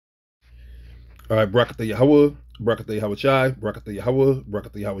All right, Brakatha Yahweh, Brakatha Yahweh Shai, Brakatha Yahweh,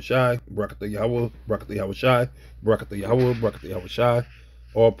 Brakatha Yahweh Shai, Brakatha Yahweh, Brakatha Yahweh Shai, Brakatha Yahweh, Brakatha Yahweh Shai.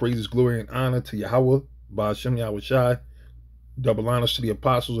 All praises, glory, and honor to Yahweh, Ba'ashem Yahweh Shai. Double honors to the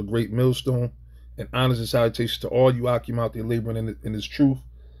apostles, a great millstone, and honors and salutations to all you Akim out there laboring in this truth.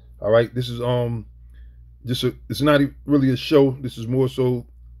 All right, this is it's not really a show. This is more so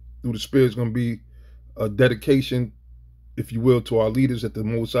through the Spirit. It's going to be a dedication, if you will, to our leaders that the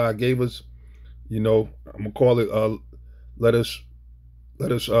Most High gave us. You know, I'm gonna call it let us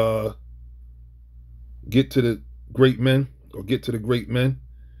get to the great men, or get to the great men,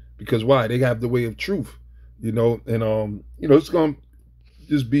 because why? They have the way of truth, you know. And you know, it's gonna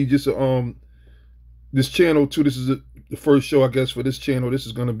just be just this channel too. This is the first show, I guess, for this channel. This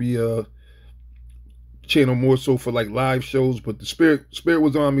is gonna be a channel more so for like live shows, but the spirit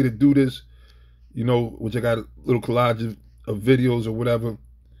was on me to do this, you know, which I got a little collage of videos or whatever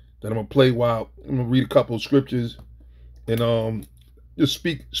that I'm gonna play while I'm gonna read a couple of scriptures and just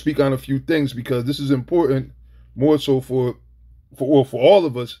speak on a few things, because this is important, more so for all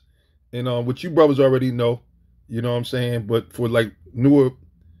of us, and what you brothers already know, you know what I'm saying, but for like newer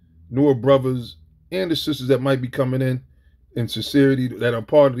brothers and the sisters that might be coming in sincerity, that are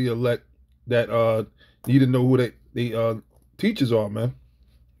part of the elect, that need to know who they teachers are, man.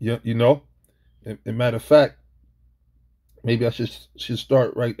 Yeah, you know. And matter of fact, maybe I should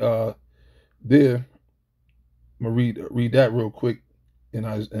start right there. I'm gonna read that real quick in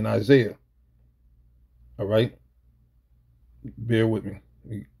Isaiah. All right, bear with me.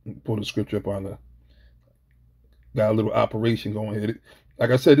 Let me pull the scripture up on the. Got a little operation going here.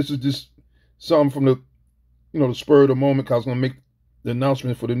 Like I said, this is just something from the, you know, the spur of the moment, because I was gonna make the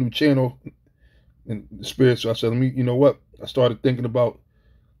announcement for the new channel and the Spirit. So I said, let me, you know what? I started thinking about,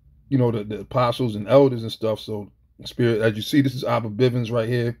 you know, the apostles and elders and stuff. So Spirit, as you see, this is Abba Bivens right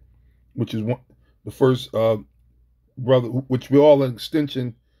here, which is the first brother, which we're all an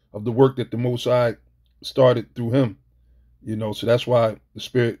extension of the work that the Most High started through him. You know, so that's why the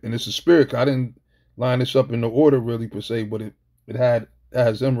Spirit, and it's the Spirit. I didn't line this up in the order really per se, but it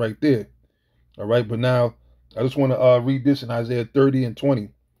has him right there. All right, but now I just want to read this in Isaiah 30 and 20.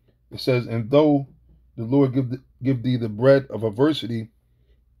 It says, "And though the Lord give thee the bread of adversity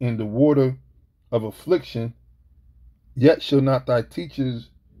and the water of affliction, yet shall not thy teachers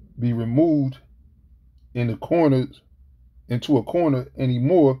be removed into a corner any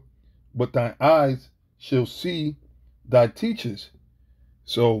more, but thine eyes shall see thy teachers."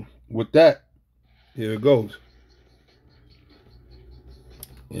 So with that, here it goes.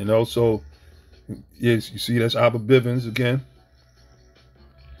 You know, so yes, you see that's Abba Bivens again.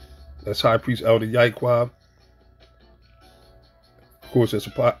 That's High Priest Elder Yaikwab. Of course, that's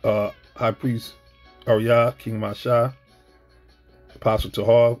High Priest Ariyah, King Masha. Apostle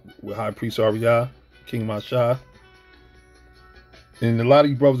Tahar with High Priest Ariyah, King Masha. And a lot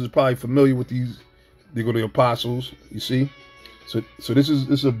of you brothers is probably familiar with these. They go to the apostles, you see. So this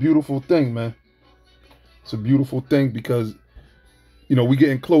is a beautiful thing, man. It's a beautiful thing, because, you know, we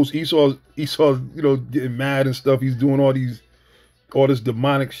getting close. Esau's, you know, getting mad and stuff. He's doing all this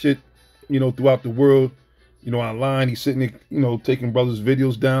demonic shit, you know, throughout the world, you know, online. He's sitting there, you know, taking brothers'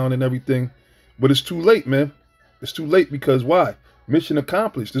 videos down and everything. But it's too late, man. It's too late, because why? Mission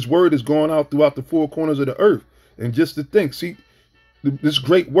accomplished. This word is going out throughout the four corners of the earth. And just to think, see, this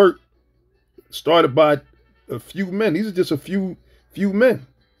great work started by a few men. These are just a few men,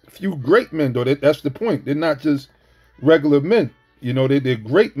 a few great men, though. That's the point. They're not just regular men. You know, they're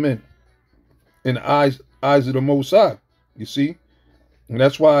great men in the eyes of the Most High. You see, and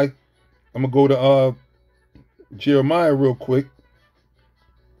that's why I'm gonna go to Jeremiah real quick.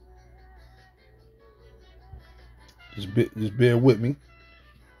 Just bear with me.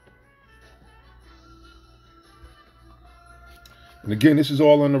 And again, this is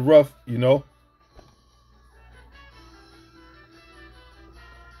all on the rough, you know.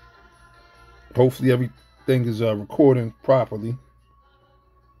 Hopefully everything is recording properly.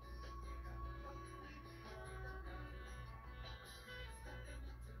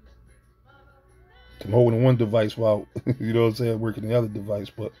 I'm holding one device while, you know what I'm saying, working the other device,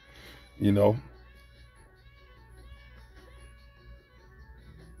 but, you know.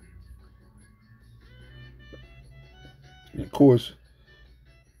 And of course,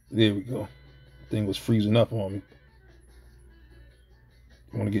 there we go. Thing was freezing up on me.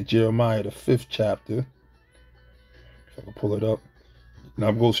 I want to get Jeremiah, the 5th chapter. If I can pull it up. Now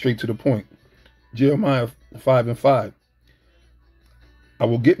I'll go straight to the point. Jeremiah 5 and 5. "I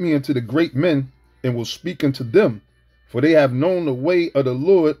will get me into the great men and will speak unto them, for they have known the way of the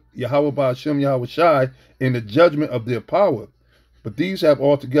Lord, Yahweh Ba'ashem Yahweh Shai, in the judgment of their power. But these have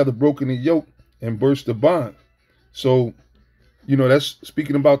altogether broken the yoke and burst the bond. So, you know, that's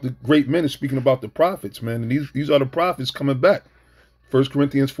speaking about the great men and speaking about the prophets, man. And these are the prophets coming back. 1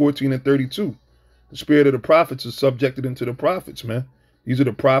 Corinthians 14 and 32. The spirit of the prophets is subjected into the prophets, man. These are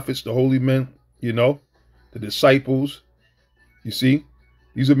the prophets, the holy men, you know, the disciples. You see,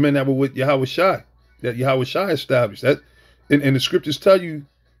 these are men that were with Yahweh Shai, that Yahweh Shai established. That, and the scriptures tell you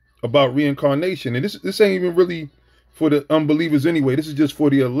about reincarnation. And this ain't even really for the unbelievers anyway. This is just for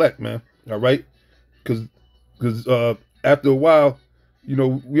the elect, man. All right? Because after a while, you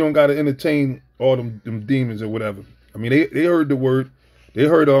know, we don't got to entertain all them demons or whatever. I mean, they heard the word. They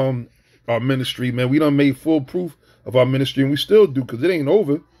heard our ministry, man. We done made full proof of our ministry, and we still do, because it ain't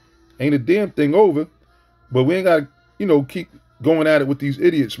over. Ain't a damn thing over. But we ain't got to, you know, keep going at it with these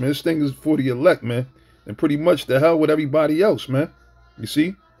idiots, man. This thing is for the elect, man. And pretty much the hell with everybody else, man. You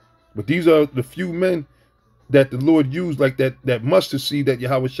see? But these are the few men that the Lord used, like that mustard seed that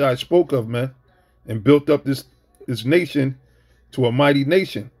Yahweh Shai spoke of, man. And built up this nation to a mighty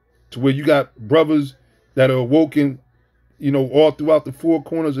nation. To where you got brothers that are awoken, you know, all throughout the four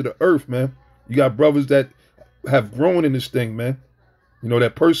corners of the earth, man. You got brothers that have grown in this thing, man. You know,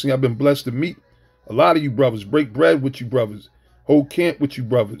 that personally I've been blessed to meet a lot of you brothers, break bread with you brothers, hold camp with you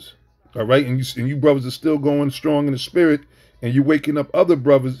brothers. All right. And you brothers are still going strong in the spirit, and you're waking up other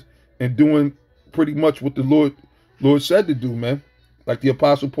brothers and doing pretty much what the Lord said to do, man. Like the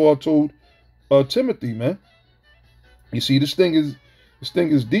Apostle Paul told Timothy, man. You see, this thing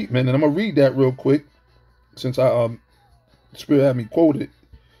is deep, man. And I'm gonna read that real quick, since the Spirit had me quote it.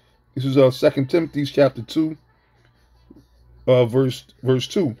 This is 2 Timothy chapter 2, verse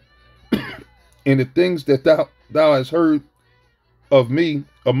 2. And the things that thou hast heard of me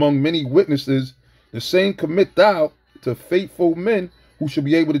among many witnesses, the same commit thou to faithful men who shall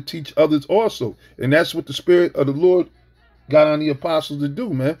be able to teach others also. And that's what the Spirit of the Lord got on the apostles to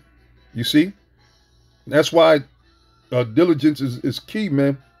do, man. You see? That's why diligence is key,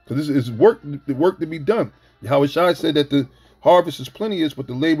 man. Because this is work to be done. Yahweh Shai said that the harvest is plenteous, but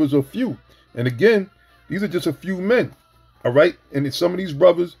the laborers are few. And again, these are just a few men. All right? And some of these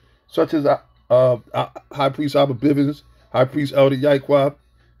brothers, such as High Priest Abba Bivens, High Priest Elder Yaikwab,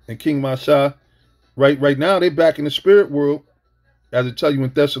 and King Masha, right now they're back in the spirit world. As I tell you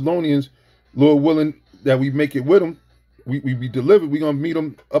in Thessalonians, Lord willing that we make it with them, we be delivered. We're going to meet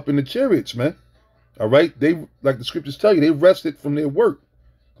them up in the chariots, man. All right? They, like the scriptures tell you, they rested from their work.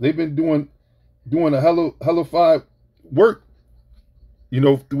 They've been doing a hellified work, you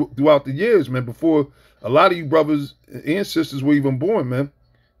know, throughout the years, man, before a lot of you brothers and sisters were even born, man.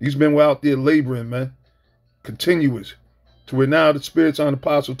 These men were out there laboring, man, continuous, to where now the Spirit's on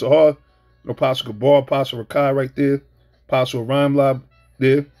Apostle Tahar, Apostle Gabar, Apostle Rakai right there, Apostle Rhymelab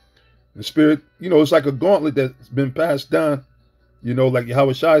there. The Spirit, you know, it's like a gauntlet that's been passed down, you know, like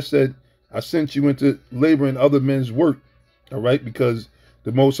Yahweh Shai said, I sent you into labor in other men's work, all right, because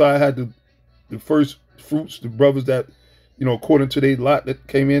the Most High had the first fruits, the brothers that, you know, according to their lot that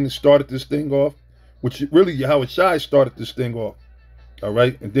came in and started this thing off, which really Yahweh Shai started this thing off. All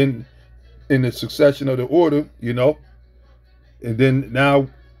right. And then in the succession of the order, you know, and then now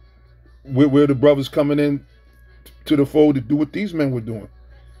we're the brothers coming in to the fold to do what these men were doing,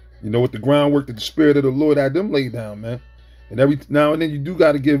 you know, with the groundwork that the Spirit of the Lord had them lay down, man. And every now and then you do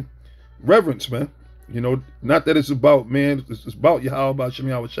got to give reverence, man. You know, not that it's about, man, it's about Yahweh, about Shem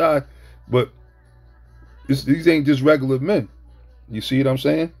Yahweh Shai, but these ain't just regular men. You see what I'm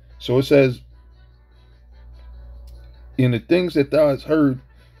saying? So it says, in the things that thou hast heard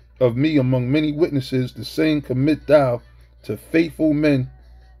of me among many witnesses, the same commit thou to faithful men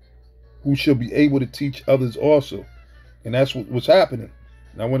who shall be able to teach others also. And that's what's happening.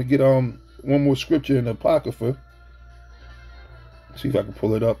 And I want to get one more scripture in the Apocrypha. See if I can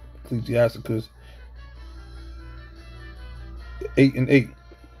pull it up. Ecclesiasticus 8 and 8.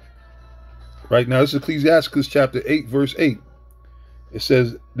 Right now, this is Ecclesiasticus chapter 8, verse 8. It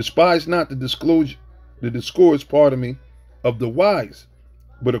says, despise not the discourse, pardon me, of the wise,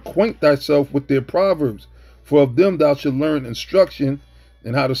 but acquaint thyself with their proverbs. For of them thou shalt learn instruction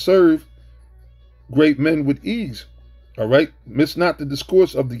and how to serve great men with ease. All right? Miss not the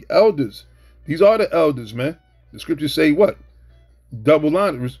discourse of the elders. These are the elders, man. The scriptures say what? Double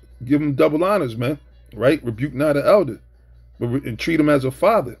honors. Give them double honors, man. Right? Rebuke not an elder, and treat them as a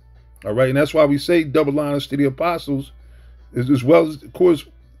father. All right? And that's why we say double honors to the apostles, as well as, of course,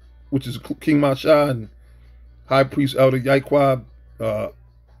 which is King Masha and High Priest Elder Yaikwab,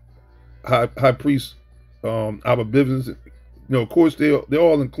 High Priest Abba Bivens. You know, of course, they're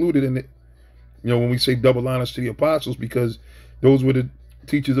all included in it. You know, when we say double honors to the apostles, because those were the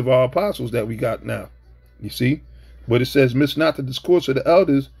teachers of our apostles that we got now. You see? But it says, miss not the discourse of the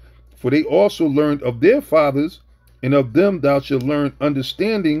elders, For they also learned of their fathers, and of them thou shalt learn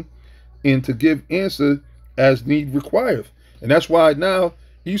understanding, and to give answer as need requireth. And that's why now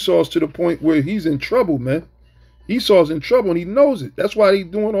Esau's to the point where he's in trouble, man. Esau's in trouble and he knows it. That's why he's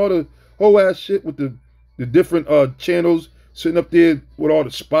doing all the whole ass shit with the different channels, sitting up there with all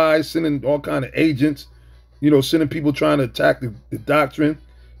the spies, sending all kind of agents, sending people trying to attack the doctrine.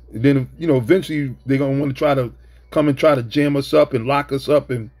 And then, eventually they're going to want to try to come and try to jam us up and lock us up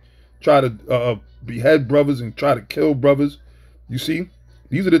and try to behead brothers and try to kill brothers. You see,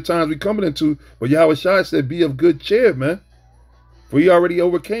 these are the times we're coming into. But Yahweh Shai said, be of good cheer, man. For he already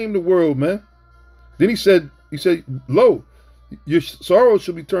overcame the world, man. Then he said, lo, your sorrow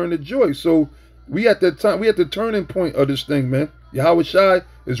shall be turned to joy. So we at that time, we at the turning point of this thing, man. Yahweh Shai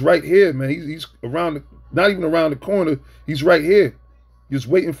is right here, man. He's around, not even around the corner. He's right here. Just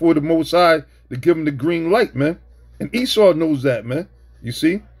waiting for the Most High to give him the green light, man. And Esau knows that, man. You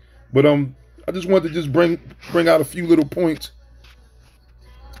see? But I just wanted to just bring out a few little points,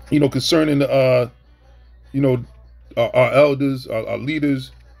 concerning the our elders, our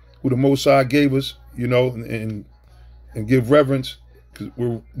leaders, who the Most High gave us, and give reverence, because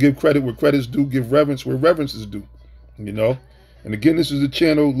we'll give credit where credit's due, give reverence where reverence is due, And again, this is the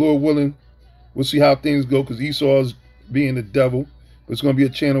channel, Lord willing. We'll see how things go, because Esau's being the devil. But it's going to be a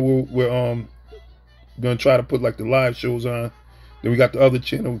channel where we're going to try to put like the live shows on. Then we got the other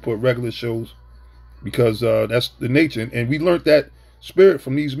channel, we put regular shows, because that's the nature. And we learned that spirit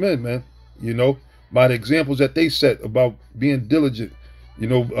from these men, man, by the examples that they set about being diligent,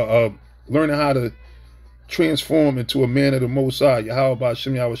 learning how to transform into a man of the Most High, Yahweh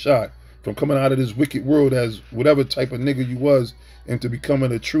Ba'Shem Yahweh Shai, from coming out of this wicked world as whatever type of nigga you was, into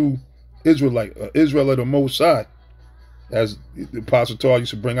becoming a true Israelite, Israel of the Most High, as the Apostle Paul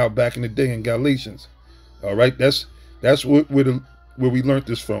used to bring out back in the day in Galatians. All right, that's where we learned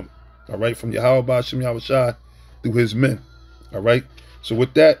this from. All right, from Yahweh Ba'Shem Yahweh Shai through his men. All right, so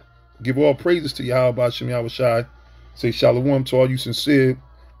with that, give all praises to Yahweh Ba'Shem Yahweh Shai. Say shalom to all you sincere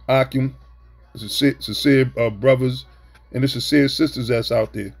Akim, sincere brothers, and the sincere sisters that's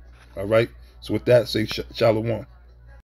out there. All right, so with that, say shalom.